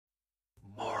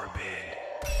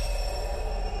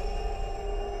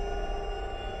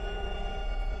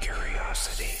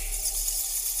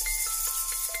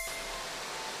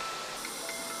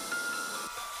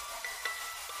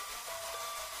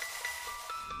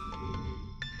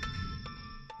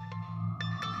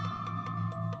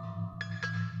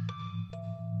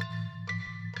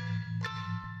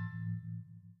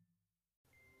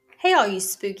Hey, all you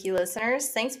spooky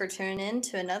listeners. Thanks for tuning in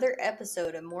to another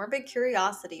episode of Morbid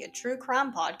Curiosity, a true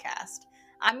crime podcast.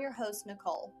 I'm your host,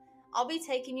 Nicole. I'll be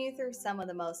taking you through some of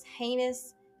the most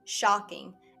heinous,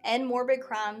 shocking, and morbid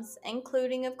crimes,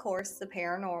 including, of course, the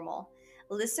paranormal.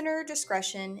 Listener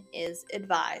discretion is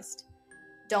advised.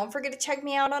 Don't forget to check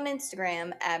me out on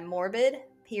Instagram at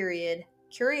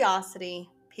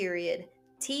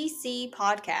morbid.curiosity.tc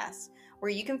podcast, where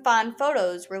you can find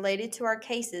photos related to our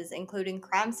cases, including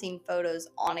crime scene photos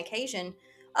on occasion,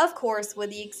 of course, with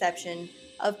the exception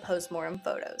of postmortem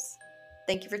photos.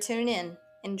 Thank you for tuning in.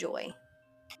 Enjoy.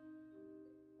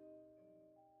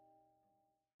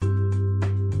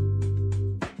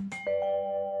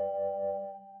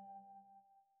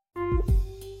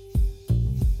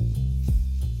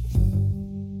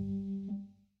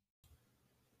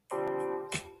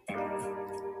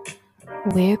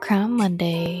 Weird Crime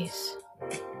Mondays.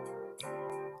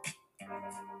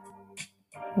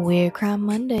 Weird Crime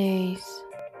Mondays.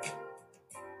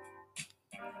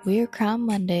 Weird Crime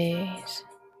Mondays.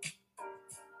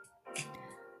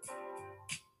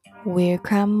 Weird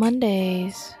Crime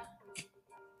Mondays.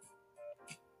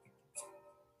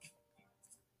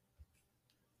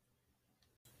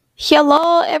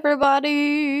 Hello,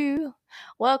 everybody.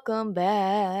 Welcome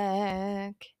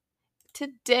back.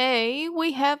 Today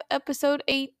we have episode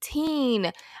 18.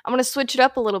 I'm going to switch it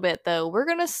up a little bit though. We're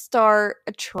going to start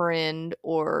a trend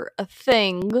or a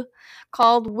thing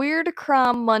called Weird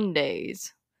Crime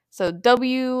Mondays. So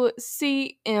WCM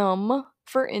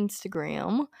for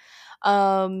Instagram.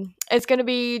 It's going to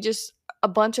be just a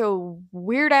bunch of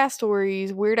weird ass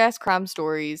stories, weird ass crime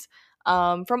stories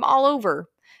from all over.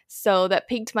 So that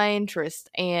piqued my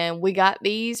interest. And we got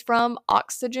these from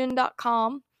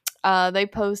oxygen.com. They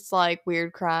post like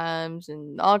weird crimes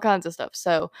and all kinds of stuff.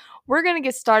 So we're going to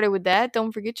get started with that.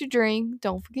 Don't forget your drink.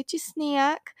 Don't forget your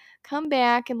snack. Come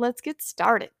back and let's get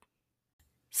started.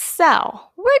 So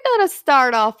we're going to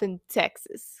start off in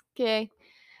Texas. Okay.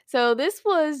 So this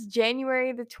was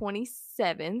January the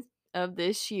 27th of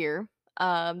this year.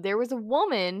 There was a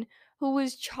woman who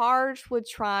was charged with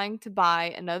trying to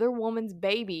buy another woman's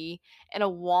baby in a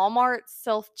Walmart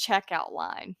self-checkout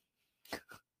line.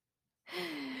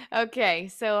 Okay,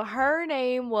 so her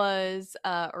name was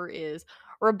or is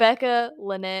Rebecca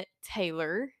Lynette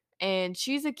Taylor, and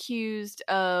she's accused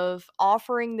of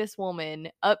offering this woman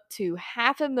up to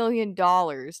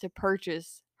 $500,000 to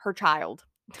purchase her child.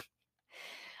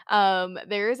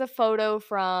 There is a photo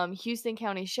from Houston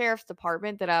County Sheriff's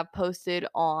Department that I posted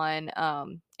on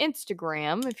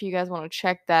Instagram if you guys want to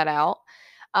check that out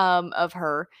of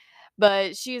her.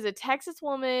 But she is a Texas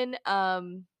woman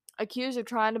accused of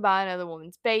trying to buy another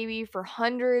woman's baby for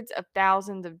hundreds of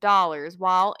thousands of dollars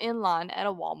while in line at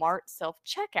a Walmart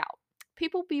self-checkout.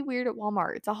 People be weird at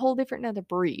Walmart. It's a whole different another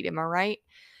breed, am I right?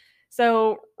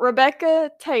 So Rebecca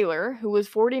Taylor, who was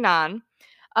 49,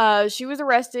 she was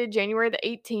arrested January the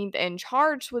 18th and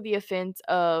charged with the offense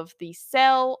of the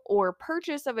sale or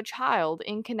purchase of a child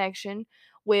in connection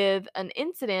with an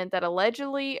incident that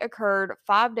allegedly occurred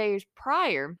 5 days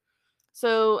prior.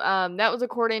 So that was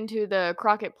according to the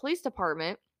Crockett Police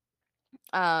Department.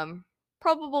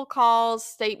 Probable cause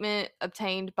statement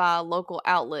obtained by a local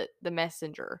outlet, The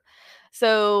Messenger.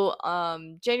 So,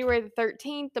 January the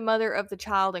 13th, the mother of the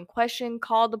child in question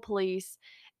called the police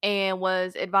and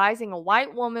was advising a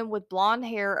white woman with blonde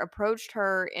hair approached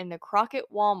her in the Crockett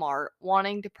Walmart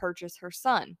wanting to purchase her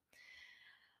son.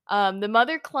 The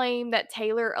mother claimed that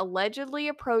Taylor allegedly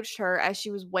approached her as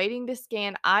she was waiting to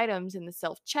scan items in the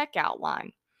self-checkout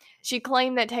line. She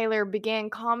claimed that Taylor began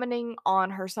commenting on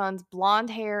her son's blonde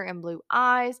hair and blue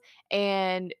eyes,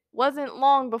 and wasn't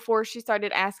long before she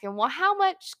started asking, well, how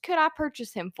much could I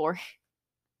purchase him for?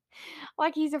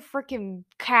 Like he's a freaking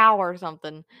cow or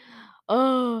something.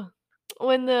 Ugh.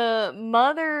 When the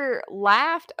mother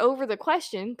laughed over the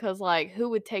question, because, like, who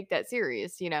would take that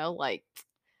serious, Like,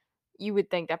 you would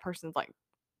think that person's, like,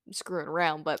 screwing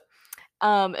around, but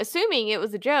assuming it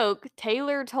was a joke,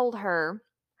 Taylor told her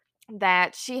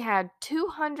that she had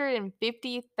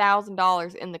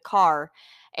 $250,000 in the car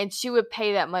and she would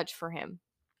pay that much for him.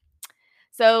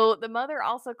 So the mother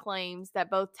also claims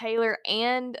that both Taylor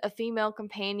and a female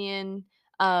companion,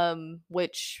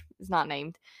 which is not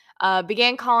named,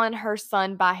 began calling her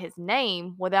son by his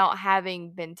name without having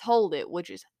been told it,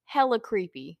 which is hella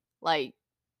creepy. Like,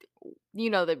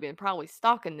 they've been probably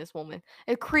stalking this woman.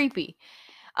 It's creepy.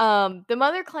 The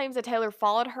mother claims that Taylor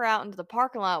followed her out into the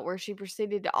parking lot where she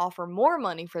proceeded to offer more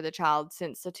money for the child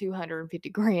since the 250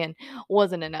 grand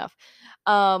wasn't enough.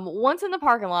 Once in the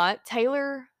parking lot,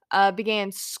 Taylor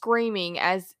began screaming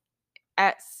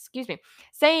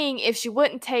saying if she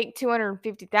wouldn't take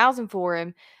 250,000 for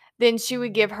him, then she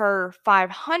would give her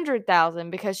 $500,000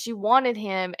 because she wanted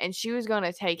him and she was going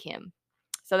to take him.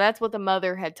 So that's what the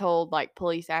mother had told like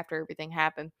police after everything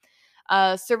happened.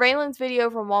 Surveillance video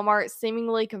from Walmart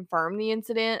seemingly confirmed the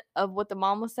incident of what the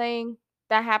mom was saying.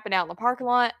 That happened out in the parking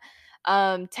lot.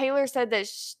 Taylor said that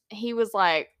he was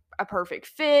like a perfect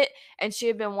fit and she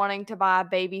had been wanting to buy a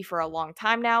baby for a long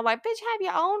time now. Like, bitch, have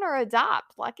you own or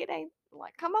adopt? Like, it ain't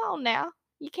like, come on now.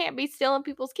 You can't be stealing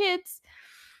people's kids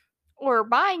or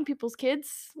buying people's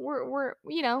kids. We're we're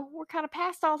kind of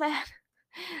past all that.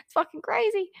 It's fucking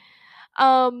crazy.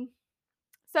 So,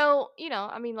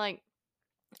 I mean, like,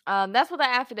 that's what the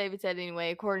affidavit said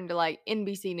anyway, according to like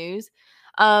NBC News.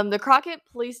 The Crockett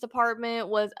Police Department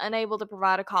was unable to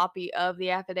provide a copy of the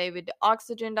affidavit to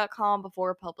Oxygen.com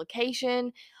before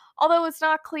publication, although it's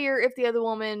not clear if the other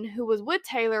woman who was with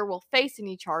Taylor will face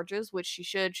any charges, which she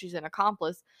should. She's an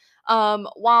accomplice.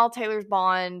 While Taylor's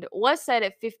bond was set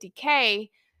at $50K,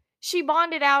 she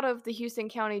bonded out of the Houston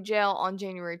County Jail on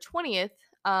January 20th.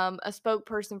 A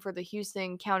spokesperson for the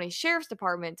Houston County Sheriff's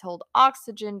Department told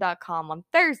Oxygen.com on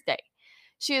Thursday.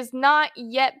 She has not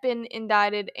yet been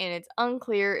indicted, and it's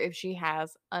unclear if she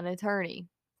has an attorney.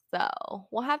 So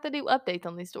we'll have to do updates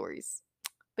on these stories.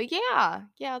 But yeah,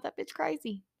 that bitch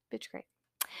crazy. Bitch crazy.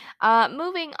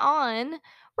 Moving on,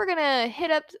 we're gonna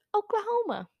hit up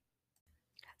Oklahoma.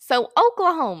 So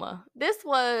Oklahoma, this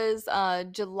was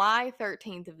July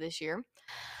 13th of this year.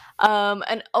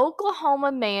 An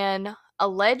Oklahoma man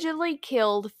allegedly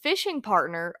killed fishing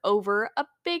partner over a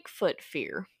Bigfoot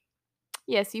fear.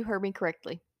 Yes, you heard me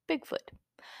correctly. Bigfoot.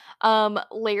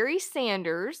 Larry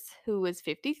Sanders, who was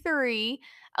 53,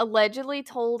 allegedly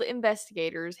told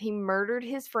investigators he murdered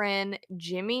his friend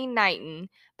Jimmy Knighton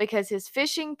because his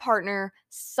fishing partner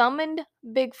summoned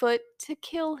Bigfoot to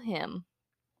kill him.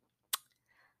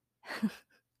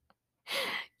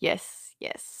 Yes.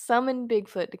 Summon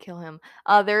Bigfoot to kill him.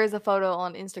 There is a photo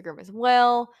on Instagram as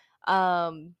well.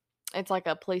 It's like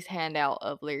a police handout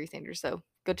of Larry Sanders, so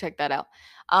go check that out.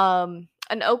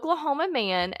 An Oklahoma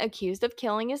man accused of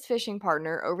killing his fishing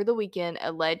partner over the weekend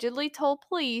allegedly told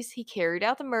police he carried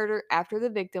out the murder after the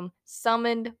victim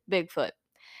summoned Bigfoot.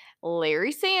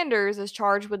 Larry Sanders is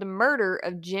charged with the murder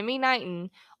of Jimmy Knighton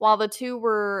while the two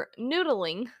were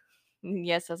noodling.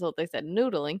 Yes, that's what they said,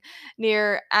 noodling,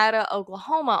 near Ada,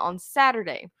 Oklahoma on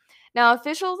Saturday. Now,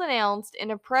 officials announced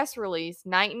in a press release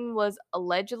Knighton was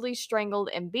allegedly strangled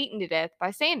and beaten to death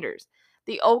by Sanders.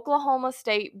 The Oklahoma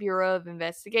State Bureau of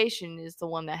Investigation is the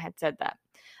one that had said that.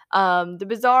 The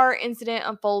bizarre incident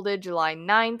unfolded July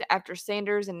 9th after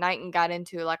Sanders and Knighton got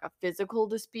into like a physical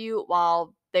dispute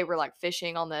while they were like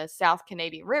fishing on the South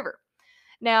Canadian River.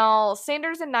 Now,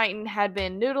 Sanders and Knighton had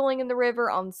been noodling in the river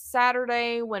on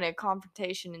Saturday when a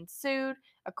confrontation ensued,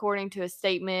 according to a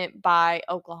statement by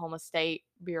Oklahoma State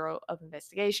Bureau of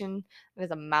Investigation. That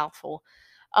is a mouthful.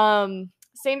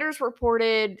 Sanders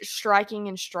reported striking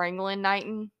and strangling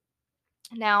Knighton.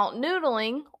 Now,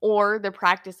 noodling, or the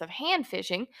practice of hand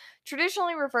fishing,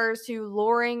 traditionally refers to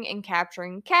luring and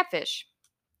capturing catfish.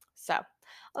 So,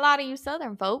 a lot of you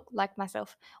southern folk, like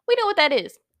myself, we know what that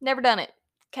is. Never done it.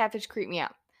 Catfish creep me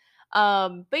out.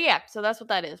 But yeah, so that's what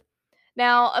that is.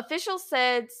 Now, officials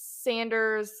said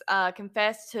Sanders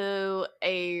confessed to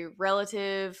a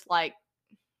relative, like,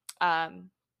 um,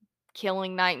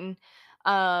 killing Knighton.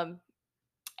 Um,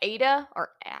 Ada?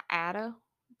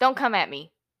 Don't come at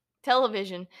me.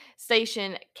 Television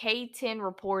station K10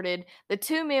 reported the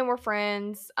two men were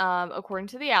friends, according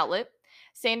to the outlet.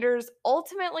 Sanders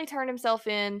ultimately turned himself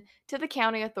in to the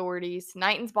county authorities.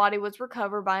 Knighton's body was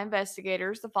recovered by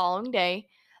investigators the following day.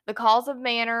 The cause of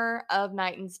manner of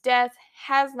Knighton's death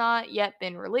has not yet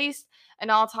been released. An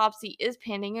autopsy is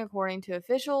pending, according to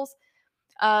officials.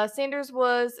 Sanders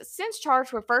was since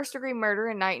charged with first-degree murder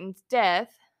in Knighton's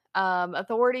death.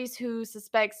 Authorities who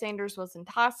suspect Sanders was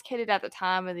intoxicated at the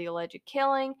time of the alleged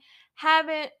killing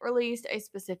haven't released a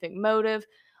specific motive.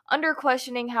 Under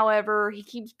questioning, however, he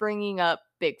keeps bringing up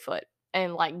Bigfoot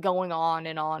and like going on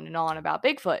and on and on about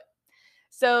Bigfoot.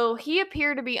 So he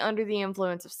appeared to be under the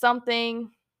influence of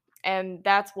something, and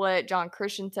that's what John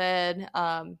Christian said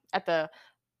at the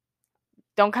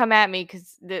don't come at me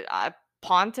because the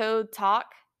Pontotoc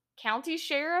County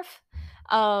Sheriff.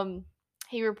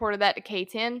 He reported that to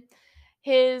K10.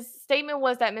 His statement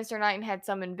was that Mr. Knighton had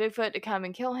summoned Bigfoot to come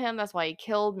and kill him. That's why he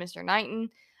killed Mr. Knighton.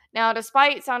 Now,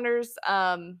 despite Saunders'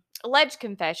 alleged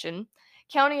confession,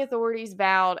 county authorities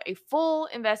vowed a full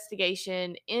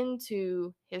investigation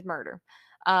into his murder.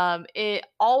 It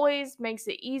always makes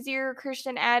it easier,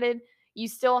 Christian added. You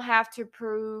still have to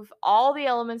prove all the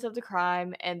elements of the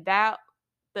crime, and that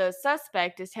the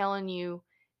suspect is telling you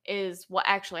is what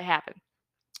actually happened.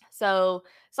 So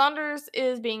Saunders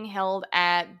is being held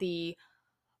at the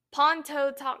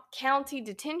Pontotoc County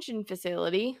Detention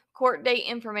Facility. Court date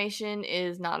information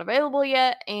is not available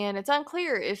yet, and it's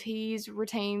unclear if he's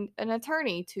retained an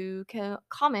attorney to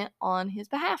comment on his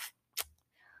behalf.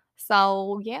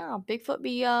 So yeah, Bigfoot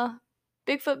be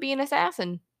an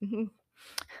assassin.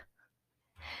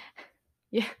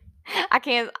 Yeah, I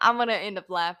can't. I'm gonna end up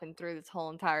laughing through this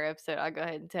whole entire episode. I'll go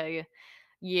ahead and tell you.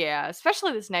 Yeah,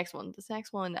 especially this next one. This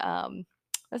next one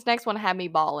had me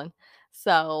balling.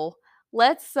 So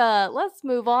let's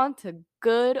move on to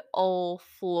good old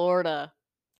Florida.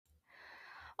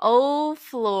 Oh,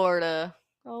 Florida.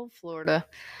 Oh, Florida.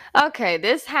 Okay,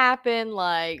 this happened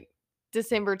like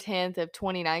December 10th of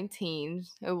 2019.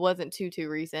 It wasn't too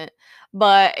recent.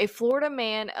 But a Florida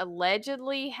man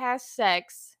allegedly has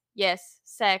sex, yes,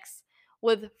 sex,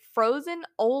 with frozen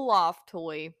Olaf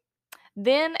toy,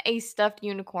 then a stuffed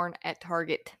unicorn at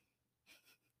Target.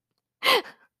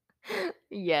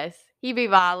 Yes, he be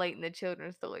violating the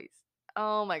children's toys.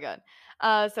 Oh my god.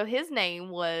 So his name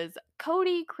was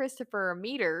Cody Christopher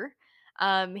Meter.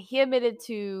 He admitted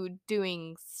to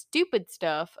doing stupid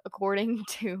stuff, according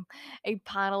to a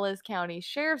Pinellas County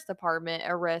Sheriff's Department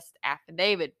arrest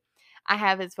affidavit. I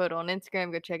have his photo on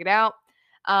Instagram. Go check it out.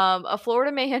 A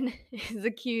Florida man is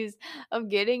accused of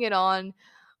getting it on.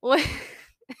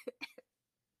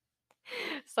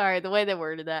 Sorry, the way they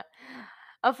worded that.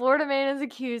 A Florida man is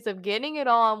accused of getting it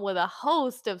on with a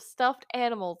host of stuffed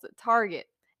animals at Target,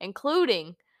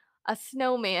 including a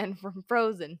snowman from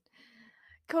Frozen.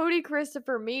 Cody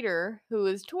Christopher Meter, who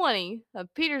is 20,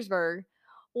 of Petersburg,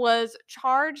 was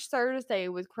charged Thursday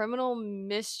with criminal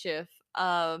mischief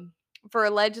for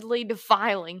allegedly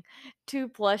defiling two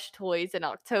plush toys in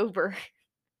October.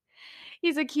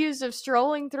 He's accused of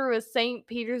strolling through a St.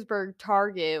 Petersburg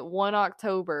Target one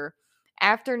October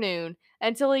afternoon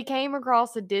until he came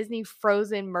across a Disney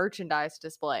Frozen merchandise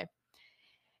display.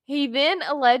 He then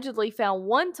allegedly found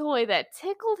one toy that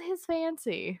tickled his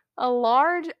fancy, a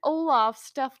large Olaf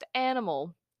stuffed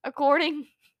animal. According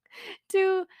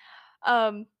to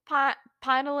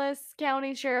Pinellas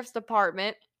County Sheriff's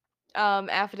Department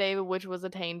affidavit, which was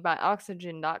obtained by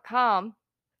Oxygen.com,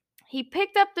 he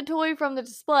picked up the toy from the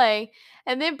display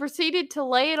and then proceeded to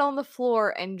lay it on the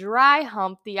floor and dry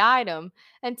hump the item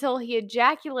until he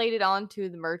ejaculated onto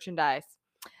the merchandise.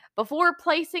 Before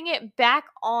placing it back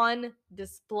on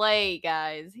display,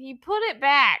 guys. He put it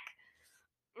back.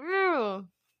 Ew.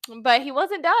 But he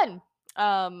wasn't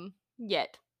done.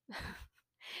 Yet.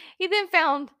 He then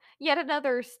found yet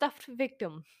another stuffed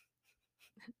victim.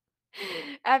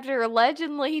 After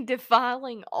allegedly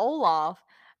defiling Olaf,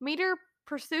 Meter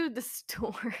pursued the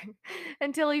store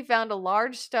until he found a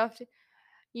large stuffed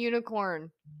unicorn,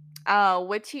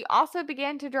 which he also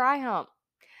began to dry hump.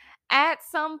 At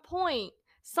some point,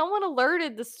 someone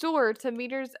alerted the store to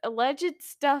Meter's alleged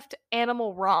stuffed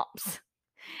animal romps.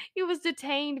 He was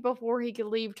detained before he could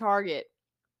leave Target.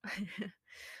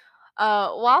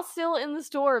 While still in the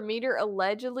store, Meter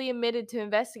allegedly admitted to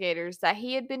investigators that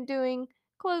he had been doing,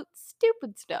 quote,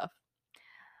 stupid stuff.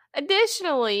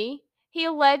 Additionally, he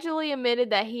allegedly admitted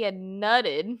that he had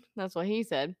nutted, that's what he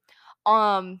said,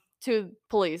 to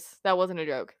police. That wasn't a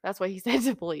joke. That's what he said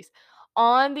to police.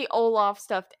 On the Olaf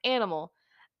stuffed animal.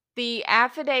 The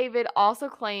affidavit also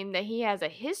claimed that he has a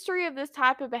history of this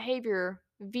type of behavior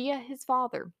via his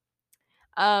father.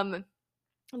 Though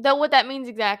what that means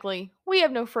exactly, we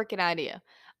have no freaking idea.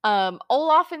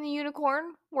 Olaf and the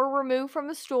unicorn were removed from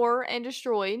the store and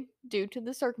destroyed due to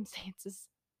the circumstances.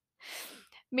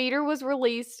 Meter was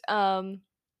released on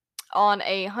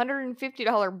a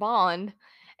 $150 bond,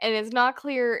 and it's not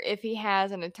clear if he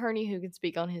has an attorney who can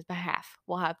speak on his behalf.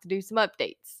 We'll have to do some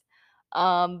updates.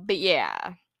 But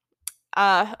yeah.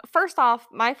 First off,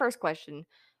 my first question: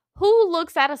 who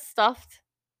looks at a stuffed?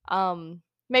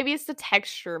 Maybe it's the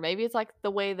texture, maybe it's like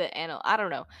the way the animal. I don't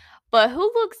know, but who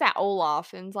looks at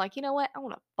Olaf and's like, you know what? I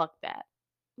want to fuck that.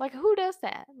 Like, who does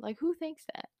that? Like, who thinks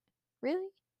that? Really?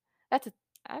 That's a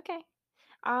okay.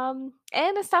 And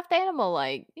a stuffed animal,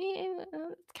 like, yeah,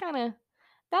 it's kind of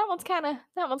that one's kind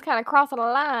of crossing a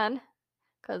line,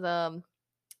 cause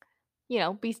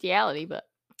bestiality, but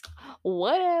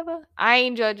whatever. I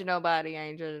ain't judging nobody. I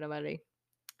ain't judging nobody.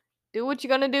 Do what you're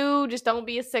gonna do. Just don't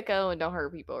be a sicko and don't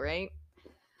hurt people, right?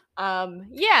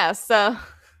 Yeah. So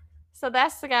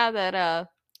that's the guy that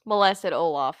molested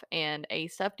Olaf and a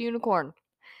stuffed unicorn.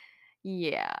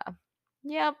 Yeah.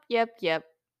 Yep.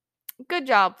 Good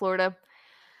job, Florida.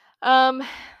 Um,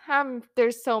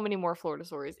 there's so many more Florida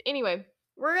stories. Anyway,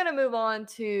 we're gonna move on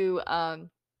to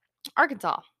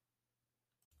Arkansas.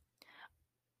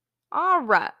 All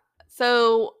right.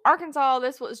 So, Arkansas,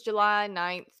 this was July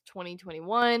 9th,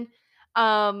 2021.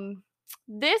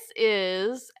 This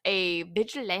is a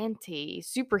vigilante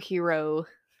superhero,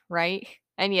 right?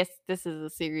 And yes, this is a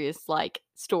serious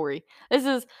story.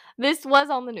 This was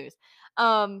on the news.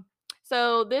 Um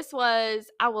so this was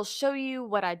I will show you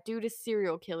what I do to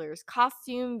serial killers.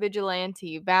 Costume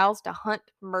vigilante vows to hunt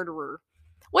murderer.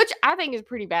 Which I think is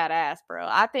pretty badass, bro.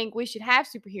 I think we should have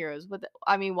superheroes.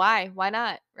 I mean, why? Why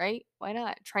not? Right? Why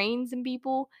not? Train some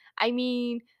people. I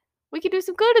mean, we could do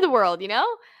some good to the world, you know?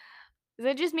 Is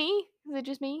it just me? Is it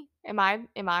just me? Am I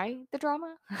the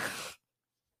drama?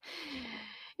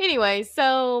 Anyway,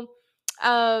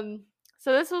 um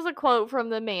so this was a quote from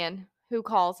the man who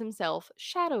calls himself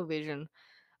Shadow Vision.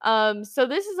 So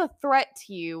this is a threat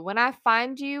to you. When I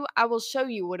find you, I will show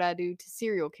you what I do to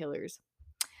serial killers.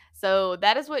 So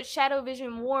that is what Shadow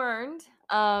Vision warned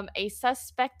a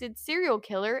suspected serial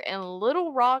killer in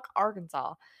Little Rock,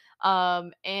 Arkansas.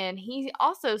 And he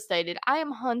also stated, I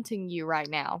am hunting you right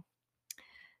now.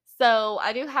 So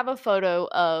I do have a photo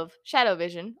of Shadow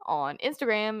Vision on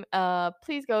Instagram.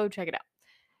 Please go check it out.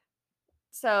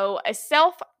 So a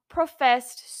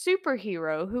self-professed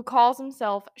superhero who calls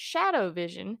himself Shadow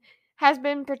Vision has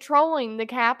been patrolling the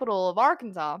capital of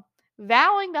Arkansas,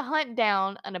 vowing to hunt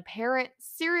down an apparent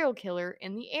serial killer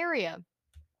in the area.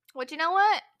 Which, you know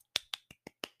what?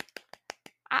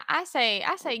 I say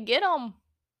get them.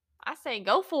 I say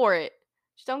go for it.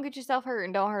 Just don't get yourself hurt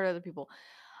and don't hurt other people.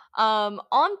 On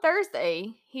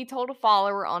Thursday, he told a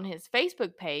follower on his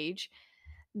Facebook page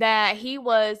that he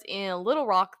was in Little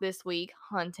Rock this week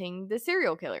hunting the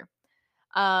serial killer.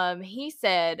 He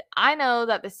said, I know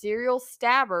that the serial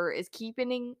stabber is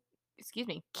keeping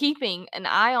an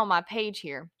eye on my page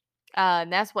here.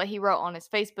 And that's what he wrote on his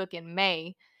Facebook in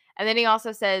May. And then he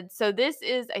also said, so this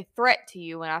is a threat to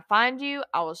you. When I find you,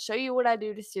 I will show you what I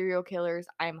do to serial killers.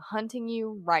 I am hunting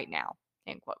you right now.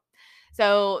 End quote.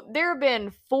 So there have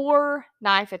been 4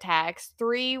 knife attacks,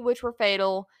 3 which were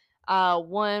fatal,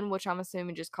 one which I'm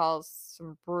assuming just caused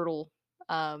some brutal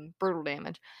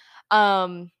damage.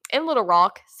 In Little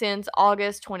Rock since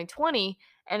August 2020,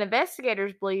 and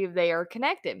investigators believe they are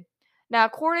connected. Now,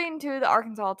 according to the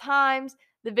Arkansas Times,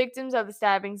 the victims of the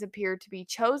stabbings appear to be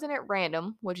chosen at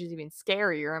random, which is even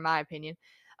scarier in my opinion.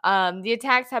 The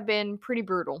attacks have been pretty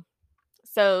brutal.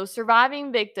 So,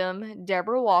 surviving victim,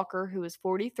 Deborah Walker, who was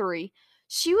 43,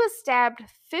 she was stabbed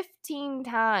 15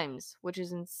 times, which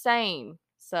is insane.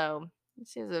 So,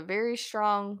 she has a very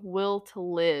strong will to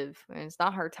live, and it's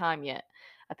not her time yet,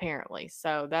 apparently.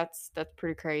 So, that's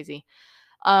pretty crazy.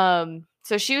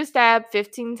 So she was stabbed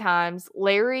 15 times.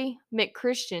 Larry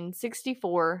McChristian,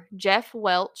 64, Jeff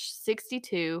Welch,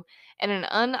 62, and an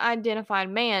unidentified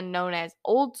man known as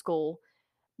Old School,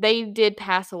 they did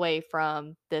pass away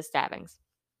from the stabbings.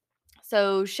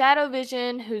 So Shadow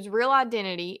Vision, whose real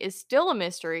identity is still a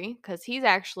mystery because he's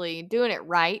actually doing it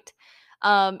right,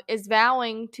 is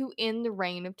vowing to end the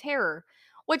reign of terror.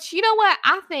 Which, you know what?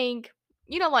 I think,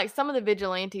 like some of the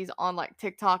vigilantes on like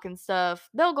TikTok and stuff,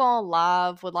 they'll go on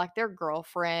live with like their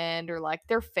girlfriend or like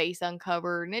their face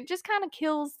uncovered, and it just kind of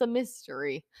kills the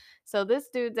mystery. So this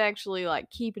dude's actually like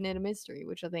keeping it a mystery,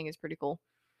 which I think is pretty cool.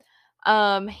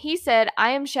 He said,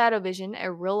 I am Shadow Vision,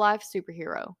 a real life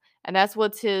superhero. And that's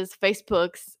what his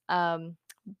Facebook's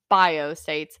bio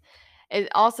states. It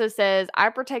also says, I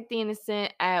protect the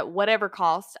innocent at whatever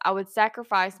cost. I would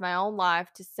sacrifice my own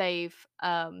life to save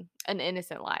an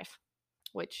innocent life.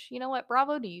 Which, you know what?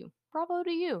 Bravo to you. Bravo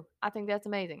to you. I think that's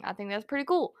amazing. I think that's pretty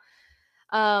cool.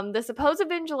 The supposed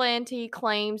vigilante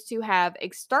claims to have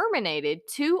exterminated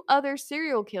 2 other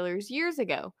serial killers years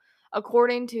ago,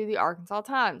 according to the Arkansas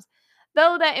Times.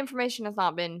 Though that information has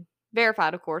not been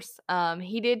verified, of course,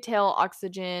 he did tell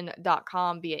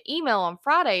Oxygen.com via email on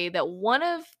Friday that one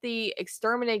of the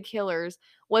exterminated killers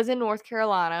was in North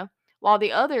Carolina, while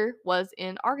the other was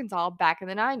in Arkansas back in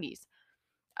the 90s.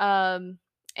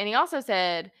 And he also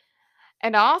said,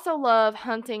 and I also love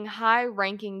hunting high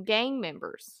ranking gang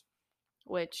members,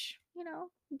 which,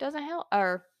 doesn't help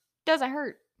or doesn't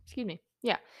hurt. Excuse me.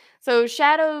 Yeah. So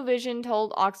Shadow Vision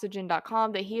told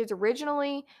Oxygen.com that he is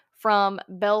originally from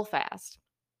Belfast.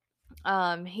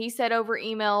 He said over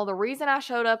email, the reason I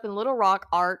showed up in Little Rock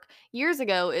Ark years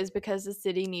ago is because the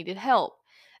city needed help.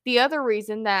 The other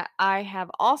reason that I have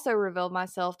also revealed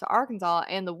myself to Arkansas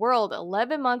and the world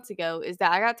 11 months ago is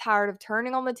that I got tired of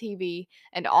turning on the TV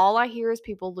and all I hear is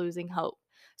people losing hope.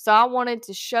 So I wanted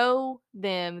to show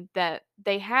them that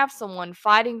they have someone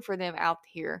fighting for them out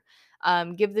here.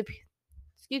 Give the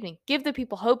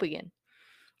people hope again.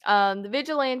 The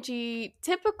vigilante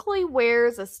typically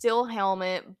wears a steel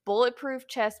helmet, bulletproof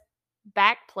chest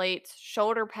back plates,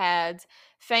 shoulder pads,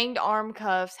 fanged arm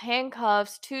cuffs,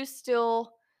 handcuffs, 2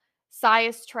 steel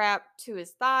sais trapped to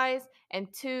his thighs, and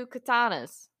 2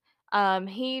 katanas.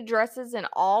 He dresses in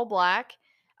all black.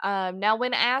 Now,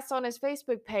 when asked on his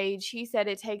Facebook page, he said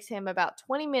it takes him about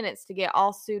 20 minutes to get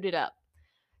all suited up.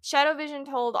 Shadow Vision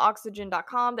told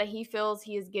Oxygen.com that he feels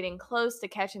he is getting close to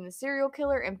catching the serial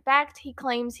killer. In fact, he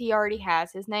claims he already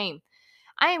has his name.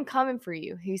 I am coming for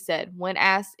you, he said, when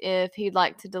asked if he'd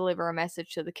like to deliver a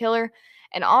message to the killer,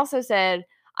 and also said,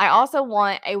 I also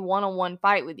want a one on one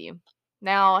fight with you.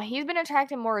 Now, he's been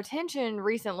attracting more attention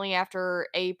recently after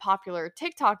a popular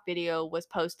TikTok video was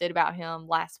posted about him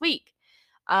last week.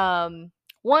 Um,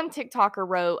 One TikToker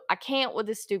wrote, I can't with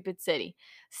this stupid city,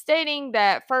 stating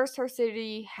that first her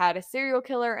city had a serial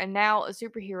killer and now a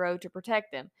superhero to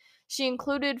protect them. She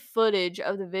included footage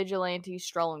of the vigilantes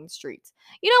strolling the streets.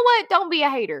 You know what? Don't be a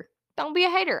hater. Don't be a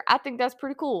hater. I think that's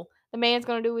pretty cool. The man's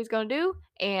going to do what he's going to do.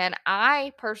 And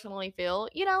I personally feel,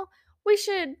 we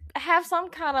should have some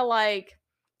kind of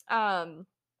um,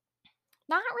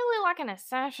 not really like an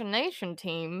assassination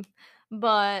team,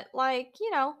 but like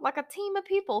a team of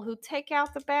people who take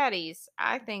out the baddies.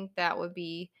 I think that would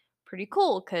be pretty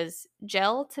cool because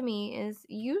gel to me is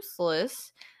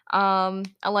useless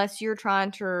unless you're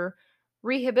trying to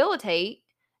rehabilitate.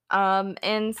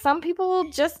 And some people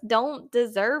just don't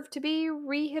deserve to be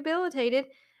rehabilitated.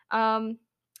 Um,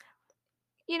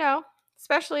 you know,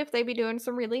 Especially if they be doing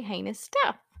some really heinous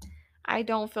stuff. I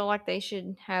don't feel like they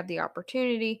should have the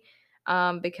opportunity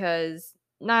because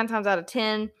 9 times out of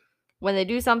 10, when they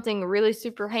do something really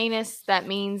super heinous, that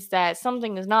means that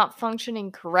something is not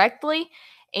functioning correctly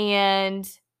and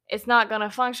it's not going to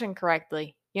function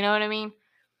correctly. You know what I mean?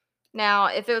 Now,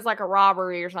 if it was like a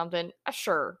robbery or something,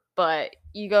 sure, but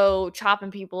you go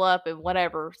chopping people up and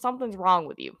whatever, something's wrong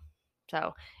with you.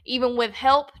 So, even with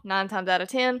help, 9 times out of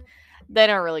 10, they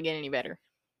don't really get any better.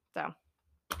 So,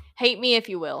 hate me if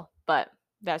you will, but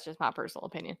that's just my personal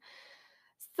opinion.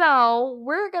 So,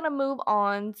 we're going to move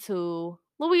on to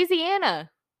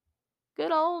Louisiana.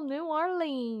 Good old New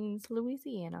Orleans,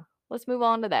 Louisiana. Let's move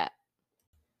on to that.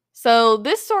 So,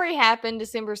 this story happened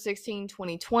December 16,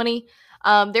 2020.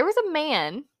 There was a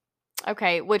man,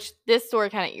 okay, which this story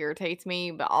kind of irritates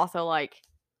me, but also, like,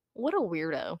 what a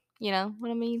weirdo. You know what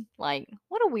I mean? Like,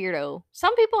 what a weirdo.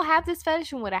 Some people have this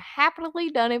fetish and would have happily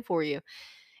done it for you.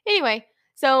 Anyway,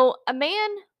 so a man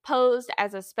posed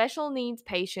as a special needs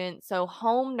patient so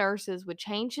home nurses would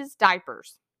change his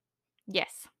diapers.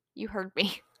 Yes, you heard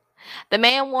me. The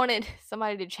man wanted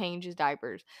somebody to change his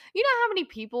diapers. You know how many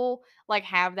people like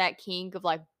have that kink of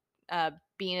like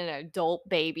being an adult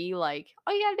baby? Like,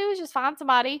 all you gotta do is just find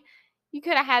somebody. You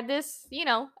could have had this,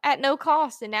 at no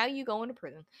cost, and now you go into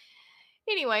prison.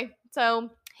 Anyway,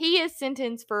 so he is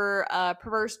sentenced for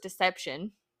perverse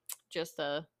deception. Just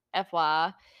a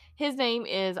FYI. His name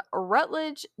is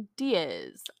Rutledge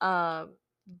Diaz.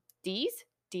 Dees?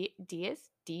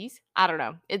 Dees? I don't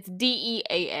know. It's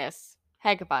Deas.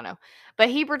 Heck if I know. But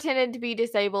he pretended to be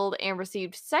disabled and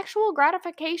received sexual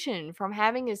gratification from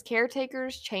having his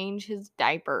caretakers change his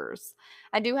diapers.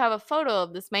 I do have a photo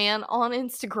of this man on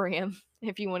Instagram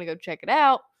if you want to go check it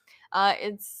out.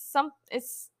 It's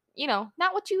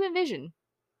not what you envision.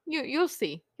 You'll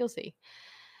see. You'll see.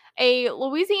 A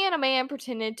Louisiana man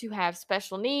pretended to have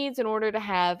special needs in order to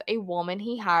have a woman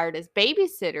he hired as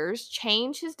babysitters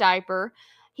change his diaper.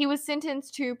 He was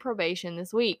sentenced to probation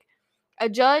this week. A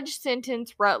judge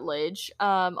sentenced Rutledge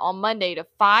on Monday to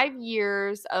 5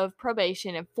 years of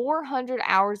probation and 400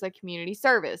 hours of community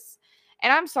service.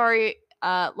 And I'm sorry,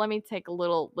 let me take a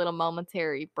little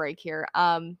momentary break here.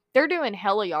 They're doing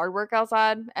hella yard work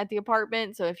outside at the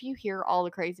apartment, so if you hear all the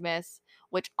crazy mess,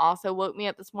 which also woke me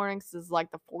up this morning, because this is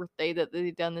like the 4th day that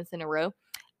they've done this in a row,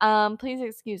 please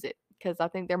excuse it because I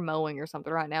think they're mowing or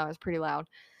something right now. It's pretty loud.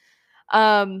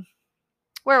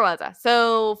 Where was I?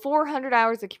 So 400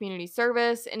 hours of community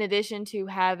service in addition to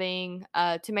having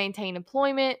to maintain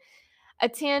employment,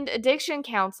 attend addiction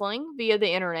counseling via the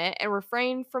internet, and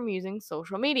refrain from using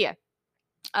social media.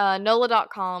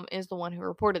 NOLA.com is the one who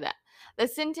reported that. The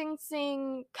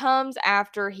sentencing comes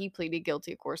after he pleaded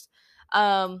guilty, of course.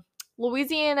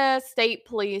 Louisiana State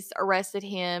Police arrested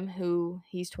him,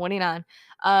 he's 29.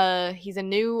 He's a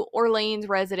New Orleans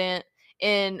resident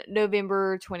in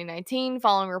November 2019,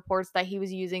 following reports that he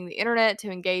was using the internet to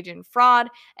engage in fraud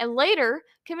and later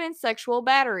commit sexual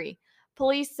battery.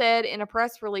 Police said in a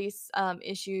press release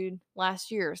issued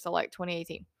last year, so like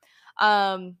 2018.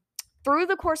 Through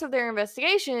the course of their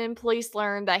investigation, police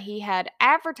learned that he had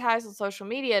advertised on social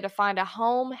media to find a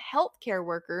home healthcare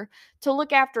worker to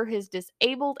look after his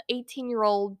disabled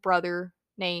 18-year-old brother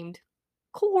named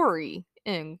Corey.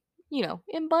 And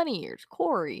in bunny ears,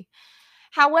 Corey.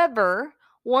 However,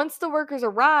 once the workers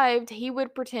arrived, he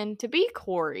would pretend to be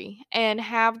Corey and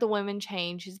have the women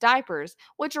change his diapers,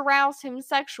 which aroused him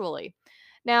sexually.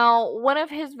 Now, one of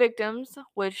his victims,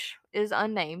 which is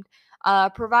unnamed,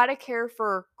 provided care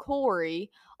for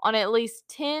Corey on at least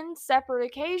 10 separate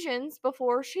occasions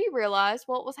before she realized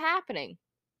what was happening.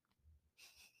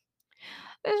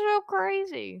 It's real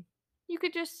crazy. You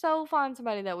could just so find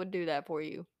somebody that would do that for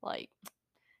you. Like,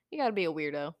 you gotta be a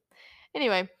weirdo.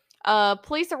 Anyway,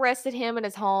 police arrested him in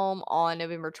his home on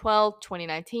November 12th,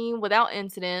 2019, without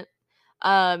incident.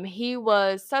 He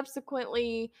was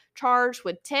subsequently charged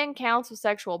with 10 counts of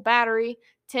sexual battery,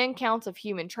 10 counts of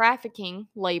human trafficking,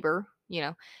 labor,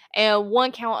 and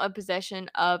 1 count of possession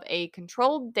of a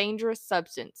controlled dangerous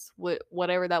substance,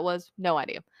 whatever that was, no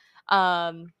idea.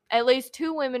 At least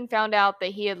 2 women found out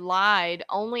that he had lied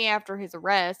only after his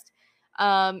arrest.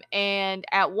 And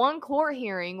at one court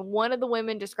hearing, one of the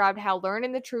women described how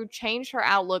learning the truth changed her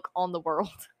outlook on the world.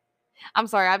 I'm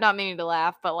sorry, I'm not meaning to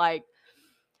laugh, but like,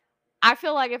 I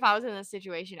feel like if I was in this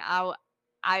situation,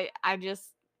 I just,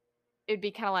 it'd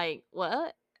be kind of like,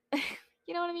 what?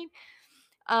 You know what I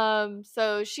mean?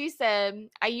 So she said,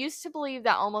 I used to believe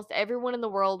that almost everyone in the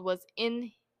world was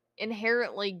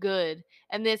inherently good.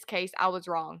 In this case, I was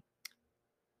wrong.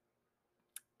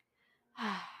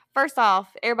 First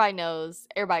off, everybody knows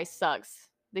everybody sucks.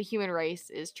 The human race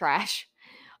is trash.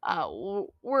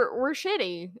 We're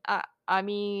shitty. I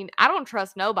mean, I don't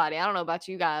trust nobody. I don't know about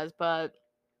you guys, but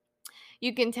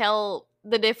you can tell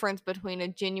the difference between a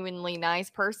genuinely nice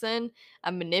person,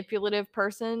 a manipulative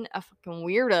person, a fucking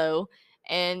weirdo,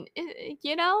 and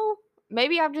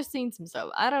maybe I've just seen some stuff.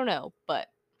 I don't know, but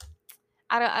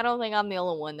I don't think I'm the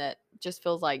only one that just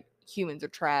feels like humans are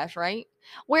trash, right?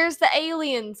 Where's the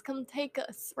aliens? Come take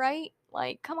us, right?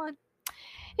 Like, come on.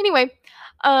 Anyway,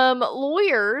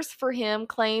 lawyers for him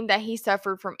claimed that he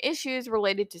suffered from issues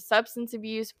related to substance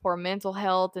abuse, poor mental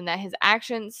health, and that his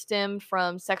actions stemmed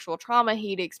from sexual trauma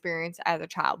he'd experienced as a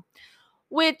child,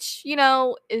 which,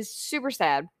 is super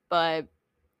sad, but,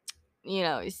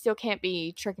 you still can't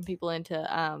be tricking people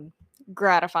into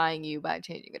gratifying you by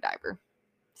changing a diaper.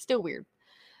 Still weird.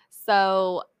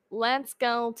 So let's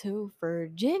go to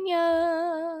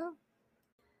Virginia.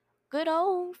 Good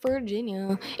old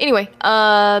Virginia. Anyway,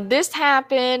 this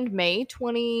happened May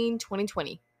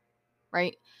 2020,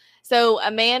 right? So a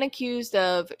man accused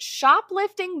of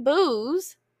shoplifting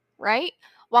booze, right,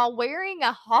 while wearing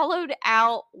a hollowed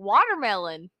out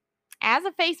watermelon as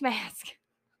a face mask.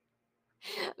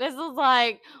 This was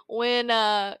like when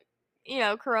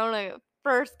Corona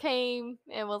first came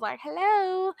and was like,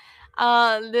 hello.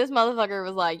 This motherfucker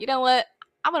was like, you know what?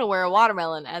 I'm gonna wear a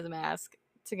watermelon as a mask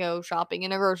to go shopping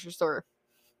in a grocery store.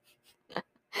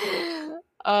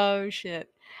 Oh shit.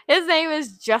 His name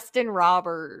is Justin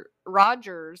Rogers,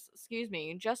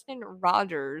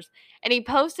 and he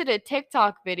posted a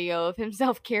TikTok video of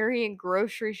himself carrying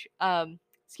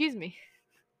excuse me.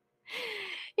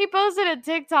 He posted a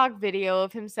TikTok video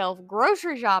of himself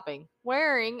grocery shopping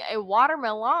wearing a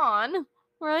watermelon,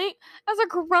 right, as a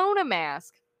corona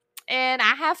mask. And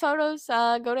I have photos,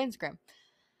 go to Instagram.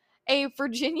 A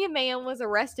Virginia man was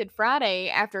arrested Friday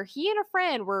after he and a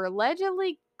friend were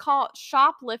allegedly caught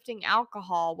shoplifting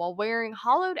alcohol while wearing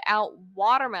hollowed out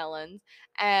watermelons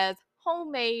as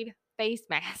homemade face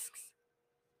masks.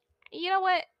 You know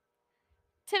what?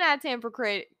 10 out of 10 for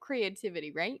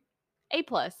creativity, right? A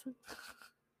plus.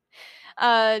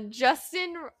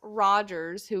 Justin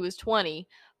Rogers, who was 20,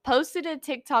 posted a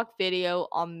TikTok video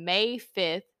on May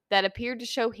 5th that appeared to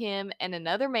show him and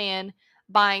another man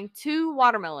buying 2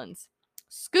 watermelons,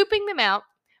 scooping them out,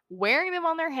 wearing them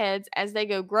on their heads as they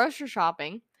go grocery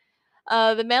shopping.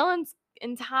 The melons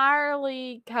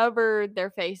entirely covered their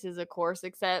faces, of course,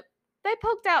 except they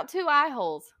poked out 2 eye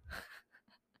holes.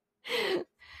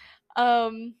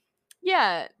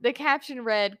 Yeah, the caption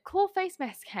read, "Cool face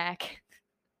mask hack."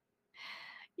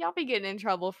 Y'all be getting in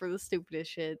trouble for the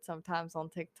stupidest shit sometimes on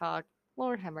TikTok.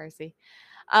 Lord have mercy.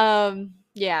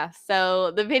 Yeah,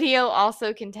 so the video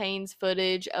also contains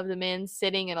footage of the men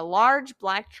sitting in a large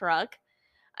black truck.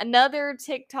 Another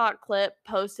TikTok clip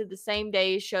posted the same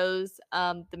day shows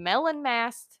the melon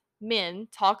masked men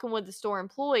talking with the store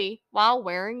employee while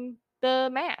wearing the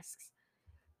masks.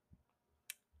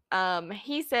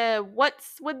 He said,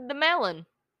 "What's with the melon?"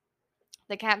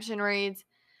 The caption reads,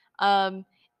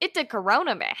 "It's a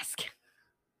corona mask."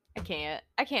 I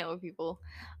can't with people.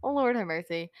 Oh Lord have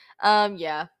mercy.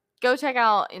 Yeah. Go check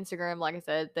out Instagram. Like I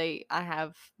said, I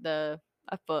have a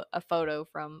photo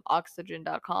from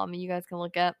oxygen.com and you guys can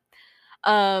look at.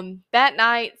 That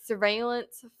night,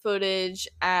 surveillance footage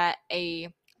at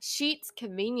a Sheetz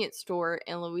convenience store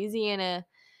in Louisiana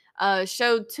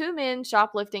showed two men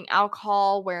shoplifting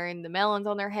alcohol wearing the melons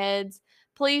on their heads.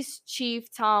 Police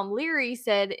Chief Tom Leary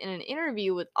said in an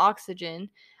interview with Oxygen,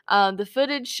 the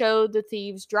footage showed the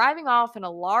thieves driving off in a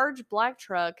large black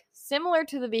truck similar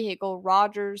to the vehicle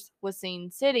Rogers was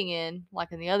seen sitting in,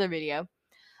 like in the other video.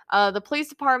 The police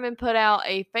department put out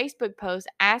a Facebook post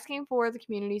asking for the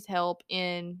community's help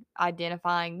in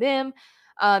identifying them.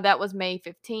 That was May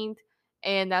 15th,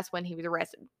 and that's when he was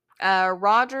arrested.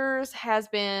 Rogers has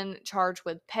been charged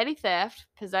with petty theft,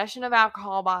 possession of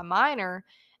alcohol by a minor,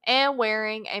 and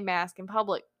wearing a mask in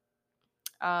public.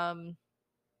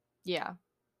 Yeah,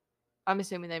 I'm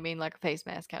assuming they mean like a face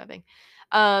mask kind of thing.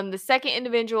 The second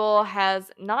individual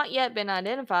has not yet been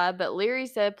identified, but Leary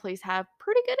said police have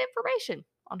pretty good information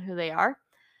on who they are.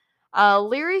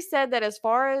 Leary said that as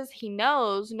far as he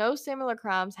knows, no similar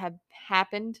crimes have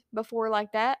happened before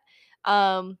like that.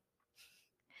 Um,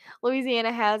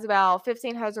 Louisiana has about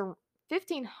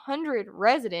 1,500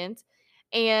 residents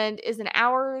and is an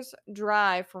hour's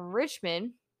drive from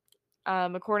Richmond,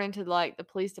 according to like the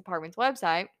police department's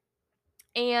website.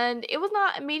 And it was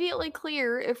not immediately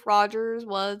clear if Rogers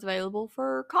was available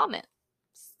for comment.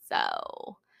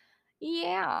 So,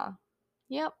 yeah.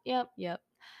 Yep.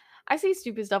 I see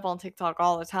stupid stuff on TikTok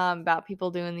all the time about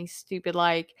people doing these stupid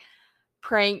like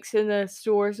pranks in the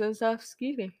stores and stuff.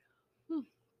 Excuse me.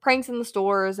 Pranks in the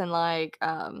stores and like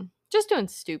just doing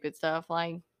stupid stuff.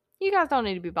 Like you guys don't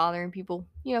need to be bothering people.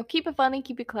 You know, keep it funny,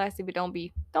 keep it classy, but don't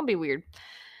be weird.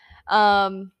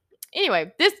 Um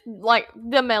anyway, this like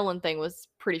the melon thing was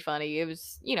pretty funny. It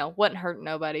was, wasn't hurting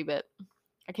nobody, but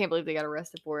I can't believe they got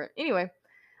arrested for it. Anyway,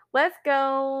 let's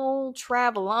go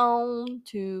travel on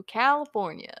to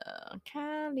California.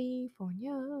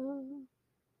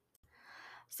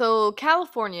 So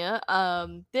California,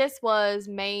 this was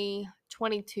May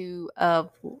 22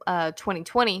 of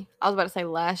 2020. I was about to say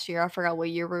last year. I forgot what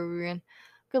year we were in.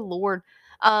 Good Lord.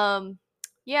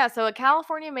 Yeah, so a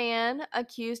California man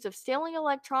accused of stealing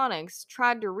electronics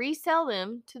tried to resell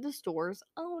them to the store's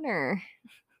owner.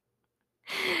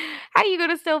 How you going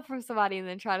to steal from somebody and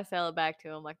then try to sell it back to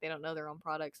them like they don't know their own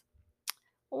products?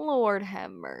 Lord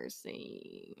have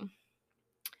mercy.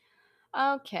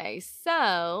 Okay,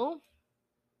 so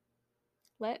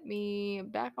let me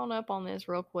back on up on this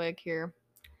real quick here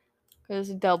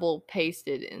because it's double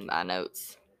pasted in my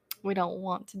notes. We don't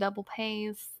want to double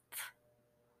paste.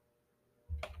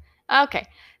 Okay,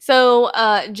 so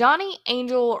Johnny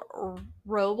Angel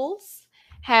Robles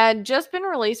had just been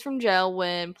released from jail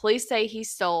when police say he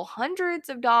stole hundreds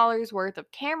of dollars worth of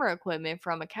camera equipment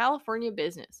from a California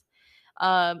business.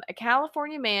 A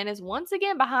California man is once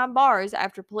again behind bars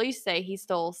after police say he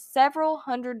stole several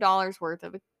 $100s worth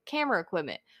of camera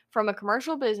equipment from a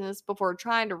commercial business before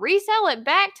trying to resell it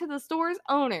back to the store's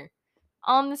owner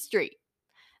on the street.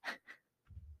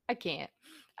 I can't.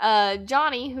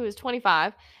 Johnny, who is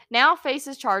 25, now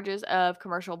faces charges of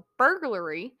commercial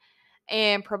burglary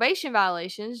and probation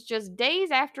violations just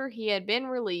days after he had been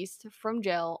released from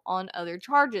jail on other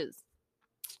charges.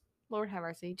 Lord have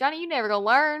mercy. Johnny, you never gonna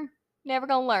learn. Never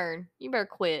gonna learn. You better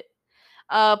quit.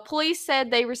 Police said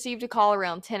they received a call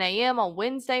around 10 a.m. on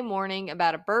Wednesday morning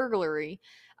about a burglary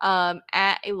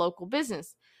at a local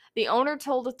business. The owner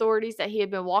told authorities that he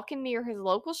had been walking near his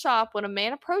local shop when a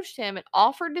man approached him and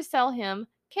offered to sell him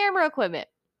camera equipment.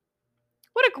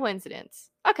 What a coincidence.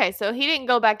 Okay, so he didn't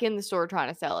go back in the store trying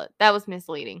to sell it. That was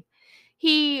misleading.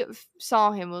 He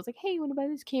saw him and was like, hey, you want to buy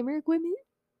this camera equipment?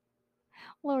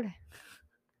 Lord.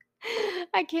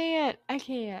 I can't.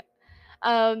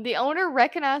 The owner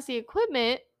recognized the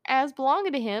equipment as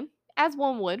belonging to him, as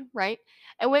one would, right?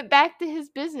 And went back to his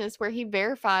business where he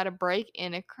verified a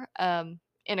break-in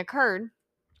occurred.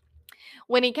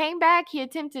 When he came back, he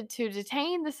attempted to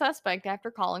detain the suspect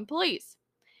after calling police.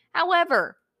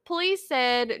 However, police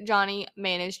said Johnny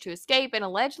managed to escape and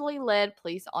allegedly led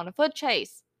police on a foot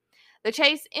chase. The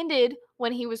chase ended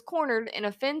when he was cornered in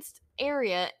a fenced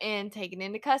area and taken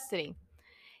into custody.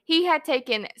 He had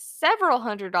taken several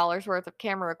 $100s worth of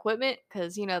camera equipment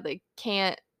because, they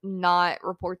can't not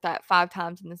report that 5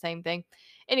 times in the same thing.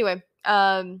 Anyway,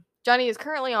 Johnny is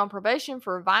currently on probation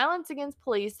for violence against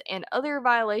police and other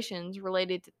violations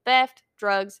related to theft,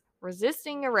 drugs,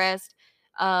 resisting arrest,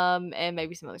 and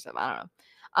maybe some other stuff. I don't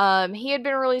know. He had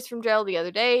been released from jail the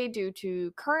other day due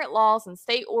to current laws and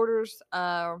state orders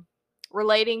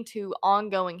relating to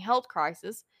ongoing health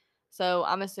crisis. So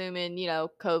I'm assuming,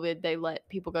 COVID, they let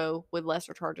people go with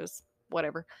lesser charges,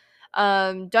 whatever.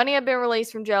 Johnny had been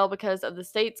released from jail because of the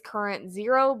state's current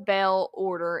zero bail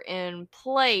order in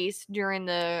place during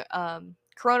the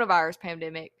coronavirus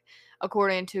pandemic,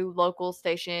 according to local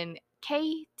station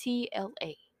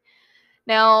KTLA.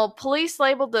 Now, police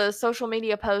labeled the social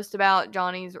media post about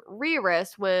Johnny's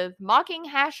rearrest with mocking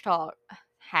hashtags,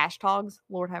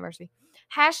 Lord have mercy,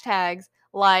 hashtags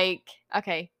like,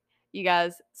 okay, you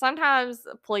guys, sometimes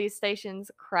police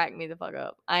stations crack me the fuck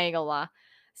up. I ain't gonna lie.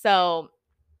 So,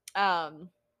 um,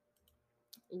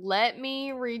 let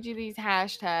me read you these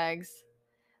hashtags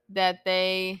that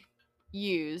they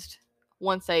used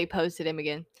once they posted him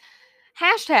again.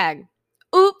 Hashtag,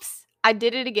 oops, I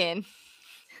did it again.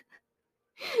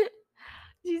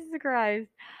 Jesus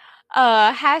Christ.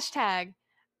 Hashtag,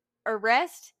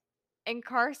 arrest,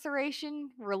 incarceration,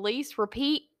 release,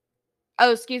 repeat.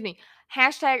 Oh, excuse me.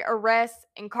 Hashtag, arrest,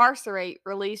 incarcerate,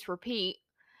 release, repeat.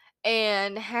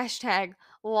 And hashtag,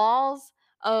 laws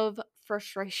of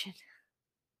frustration.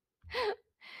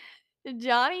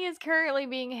 Johnny is currently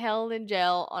being held in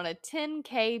jail on a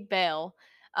 $10K bail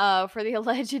for the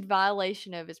alleged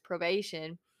violation of his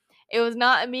probation. It was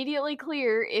not immediately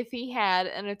clear if he had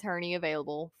an attorney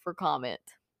available for comment.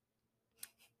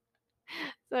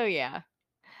 So yeah,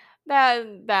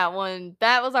 that one,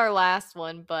 that was our last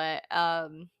one, but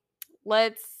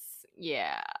let's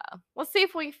yeah, let's see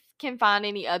if we can find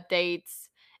any updates,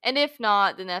 and if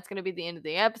not, then that's going to be the end of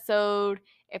the episode.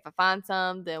 If I find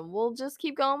some, then we'll just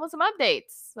keep going with some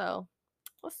updates. So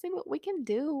let's see what we can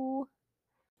do.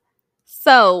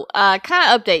 So, kind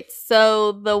of updates.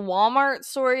 So, the Walmart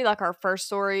story, like our first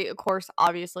story, of course,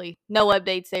 obviously, no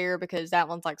updates there because that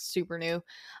one's like super new.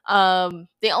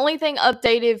 The only thing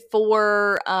updated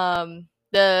for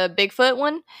the Bigfoot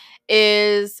one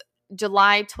is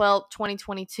July 12th,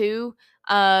 2022.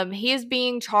 He is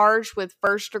being charged with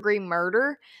first degree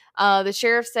murder. The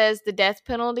sheriff says the death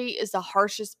penalty is the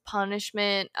harshest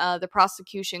punishment the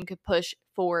prosecution could push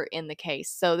for in the case.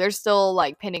 So there's still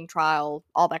like pending trial,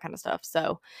 all that kind of stuff.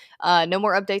 So no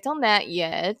more updates on that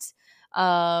yet.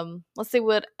 Let's see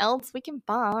what else we can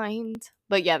find.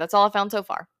 But yeah, that's all I found so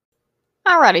far.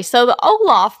 Alrighty, so the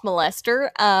Olaf molester,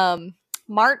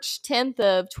 March 10th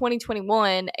of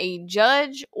 2021, a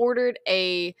judge ordered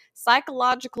a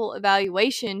psychological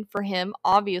evaluation for him,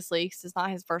 obviously, because it's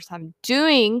not his first time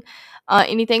doing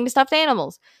anything to stuffed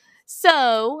animals.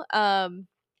 So,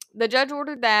 the judge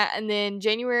ordered that, and then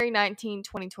January 19,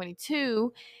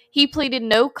 2022, he pleaded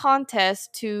no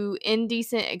contest to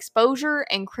indecent exposure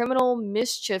and criminal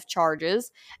mischief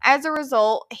charges. As a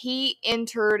result, he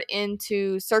entered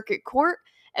into circuit court,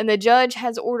 and the judge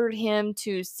has ordered him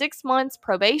to 6 months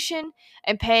probation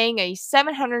and paying a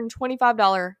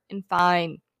 $725 in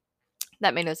fine.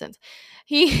 That made no sense.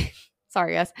 He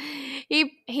sorry guys.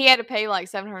 He had to pay like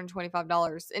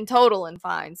 $725 in total in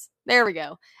fines. There we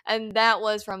go. And that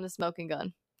was from the smoking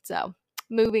gun. So,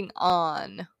 moving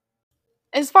on.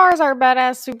 As far as our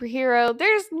badass superhero,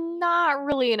 there's not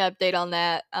really an update on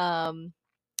that.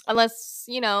 Unless,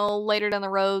 later down the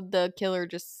road the killer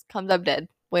just comes up dead.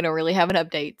 We don't really have an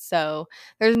update. So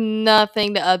there's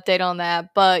nothing to update on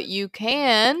that. But you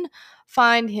can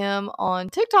find him on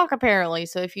TikTok apparently.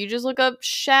 So if you just look up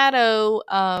Shadow,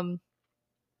 oh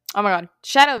my god,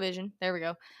 Shadow Vision. There we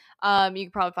go. You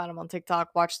can probably find him on TikTok,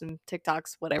 watch some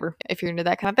TikToks, whatever. If you're into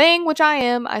that kind of thing, which I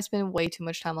am, I spend way too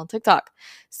much time on TikTok.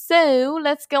 So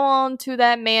let's go on to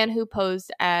that man who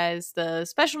posed as the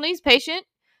special needs patient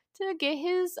to get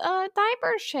his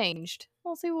diapers changed.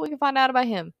 We'll see what we can find out about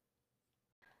him.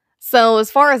 So as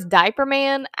far as Diaper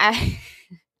Man, I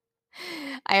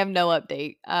have no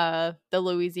update. The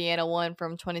Louisiana one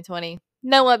from 2020,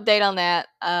 no update on that.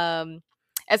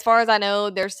 As far as I know,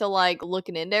 they're still like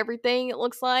looking into everything. It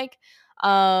looks like,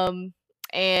 and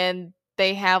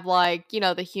they have like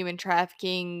the human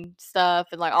trafficking stuff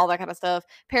and like all that kind of stuff.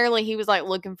 Apparently, he was like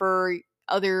looking for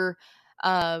other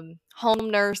home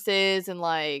nurses and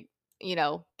like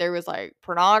there was like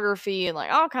pornography and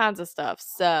like all kinds of stuff.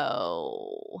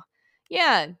 So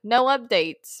yeah, no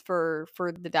updates for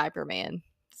the Diaper Man.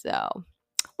 So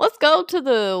let's go to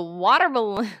the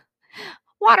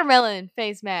watermelon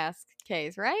face mask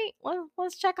case, right?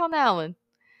 Let's check on that one.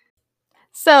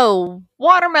 So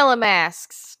watermelon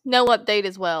masks, no update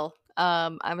as well.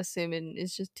 I'm assuming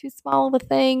it's just too small of a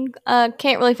thing.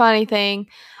 Can't really find anything.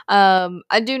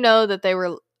 I do know that they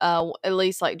were at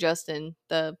least like Justin,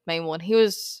 the main one. He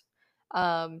was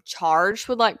charged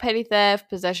with like petty theft,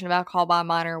 possession of alcohol by a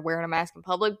minor, wearing a mask in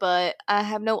public, but I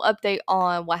have no update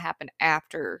on what happened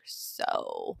after.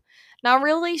 So not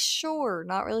really sure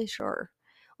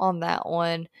on that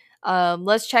one.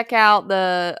 Let's check out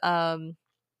the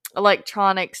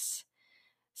electronics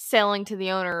selling to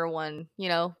the owner one,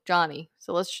 Johnny.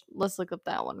 So let's look up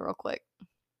that one real quick.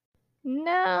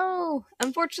 No,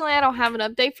 unfortunately, I don't have an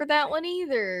update for that one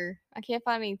either. I can't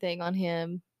find anything on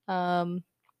him.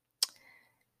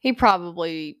 He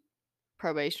probably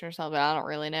probation or something. I don't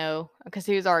really know because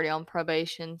he was already on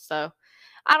probation. So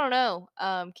I don't know.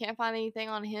 Can't find anything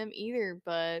on him either.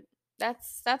 But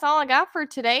that's all I got for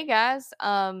today, guys.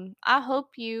 I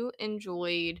hope you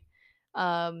enjoyed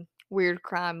Weird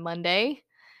Crime Monday.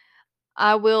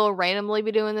 I will randomly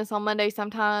be doing this on Monday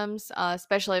sometimes,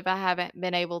 especially if I haven't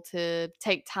been able to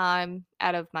take time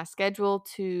out of my schedule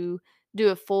to do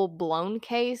a full blown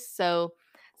case. So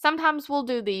sometimes we'll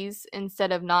do these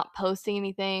instead of not posting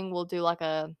anything. We'll do like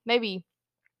maybe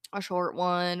a short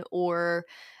one or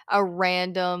a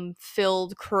random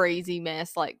filled crazy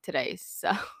mess like today's.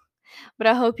 So but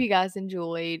I hope you guys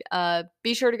enjoyed.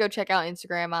 Be sure to go check out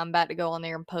Instagram. I'm about to go on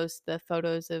there and post the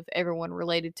photos of everyone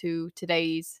related to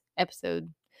today's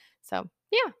episode. So,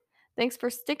 yeah. Thanks for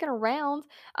sticking around.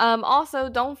 Also,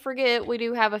 don't forget we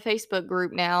do have a Facebook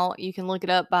group now. You can look it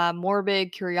up by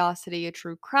Morbid Curiosity, a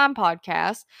true crime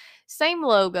podcast. Same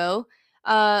logo.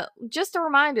 Just a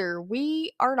reminder,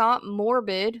 we are not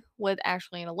morbid with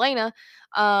Ashley and Elena.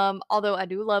 Although I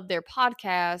do love their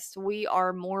podcast, we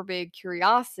are Morbid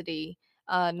Curiosity,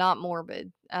 not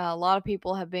morbid. A lot of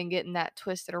people have been getting that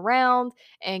twisted around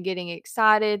and getting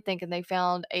excited, thinking they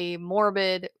found a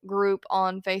morbid group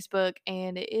on Facebook,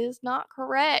 and it is not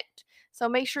correct. So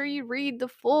make sure you read the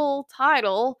full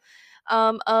title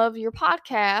of your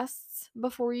podcasts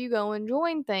before you go and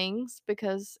join things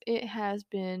because it has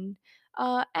been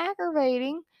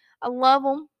aggravating. I love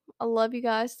them. I love you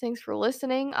guys. Thanks for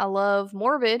listening. I love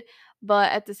Morbid,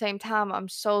 but at the same time, I'm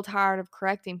so tired of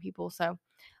correcting people. So,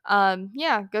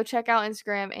 yeah, go check out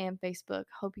Instagram and Facebook.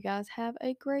 Hope you guys have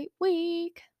a great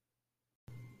week.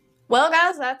 Well,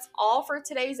 guys, that's all for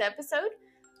today's episode.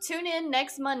 Tune in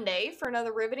next Monday for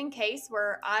another riveting case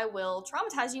where I will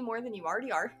traumatize you more than you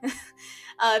already are.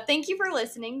 Thank you for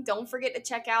listening. Don't forget to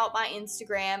check out my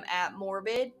Instagram at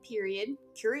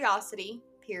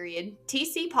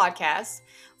morbid.curiosity.tc podcast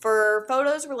for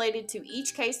photos related to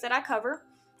each case that I cover.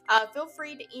 Feel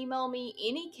free to email me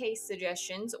any case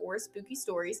suggestions or spooky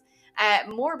stories at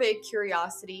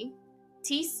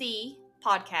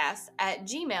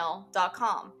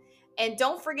morbidcuriosity.tcpodcast@gmail.com. And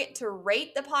don't forget to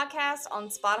rate the podcast on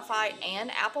Spotify and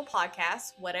Apple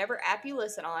Podcasts, whatever app you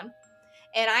listen on.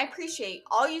 And I appreciate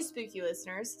all you spooky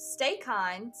listeners. Stay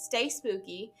kind, stay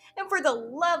spooky, and for the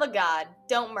love of God,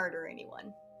 don't murder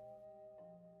anyone.